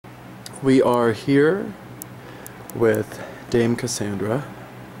We are here with Dame Cassandra.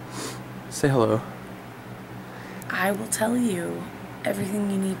 Say hello. I will tell you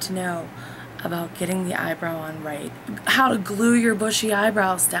everything you need to know about getting the eyebrow on right. How to glue your bushy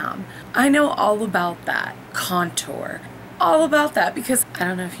eyebrows down. I know all about that. Contour. All about that because I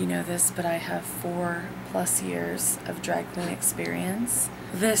don't know if you know this, but I have 4+ years of drag queen experience.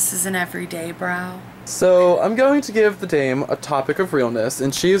 This is an everyday brow. So I'm going to give the dame a topic of realness,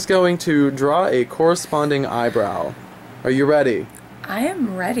 and she is going to draw a corresponding eyebrow. Are you ready? I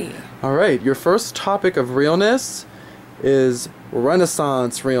am ready. All right, your first topic of realness is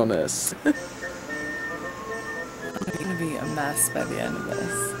Renaissance realness. I'm gonna be a mess by the end of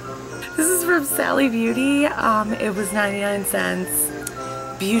this. This is from Sally Beauty. It was 99 cents.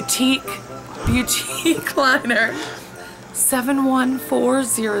 Boutique liner.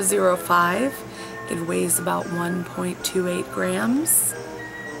 714005. It weighs about 1.28 grams.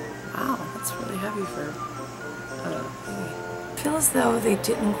 Wow, that's really heavy for I feel as though they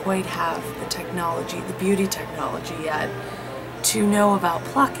didn't quite have the technology, the beauty technology yet, to know about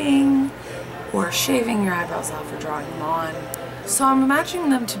plucking or shaving your eyebrows off or drawing them on. So I'm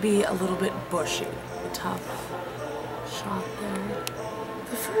imagining them to be a little bit bushy. A tough shot there.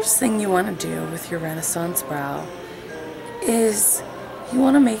 The first thing you want to do with your Renaissance brow is you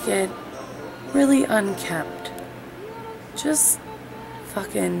want to make it really unkempt. Just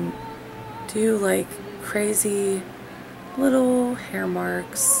fucking do like crazy little hair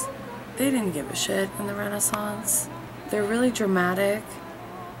marks. They didn't give a shit in the Renaissance. They're really dramatic.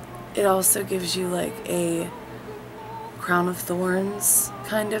 It also gives you like a crown of thorns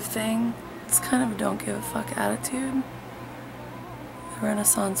kind of thing. It's kind of a don't give a fuck attitude. The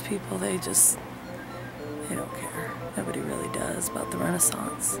Renaissance people, they don't care. Nobody really does about the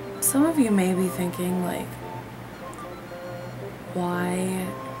Renaissance. Some of you may be thinking like, why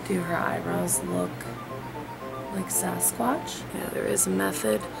do her eyebrows look like Sasquatch? Yeah, there is a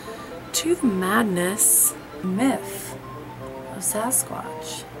method to the madness. The myth of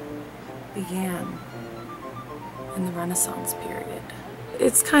Sasquatch began in the Renaissance period.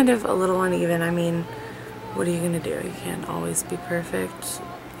 It's kind of a little uneven. I mean, what are you gonna do? You can't always be perfect.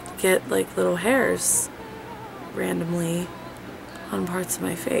 Get like little hairs randomly on parts of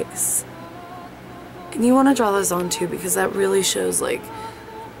my face. And you want to draw those on too because that really shows like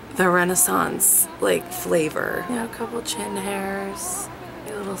the Renaissance like flavor. You know, a couple chin hairs,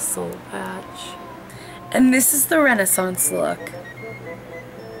 a little soul patch. And this is the Renaissance look.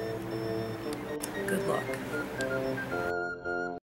 Good look.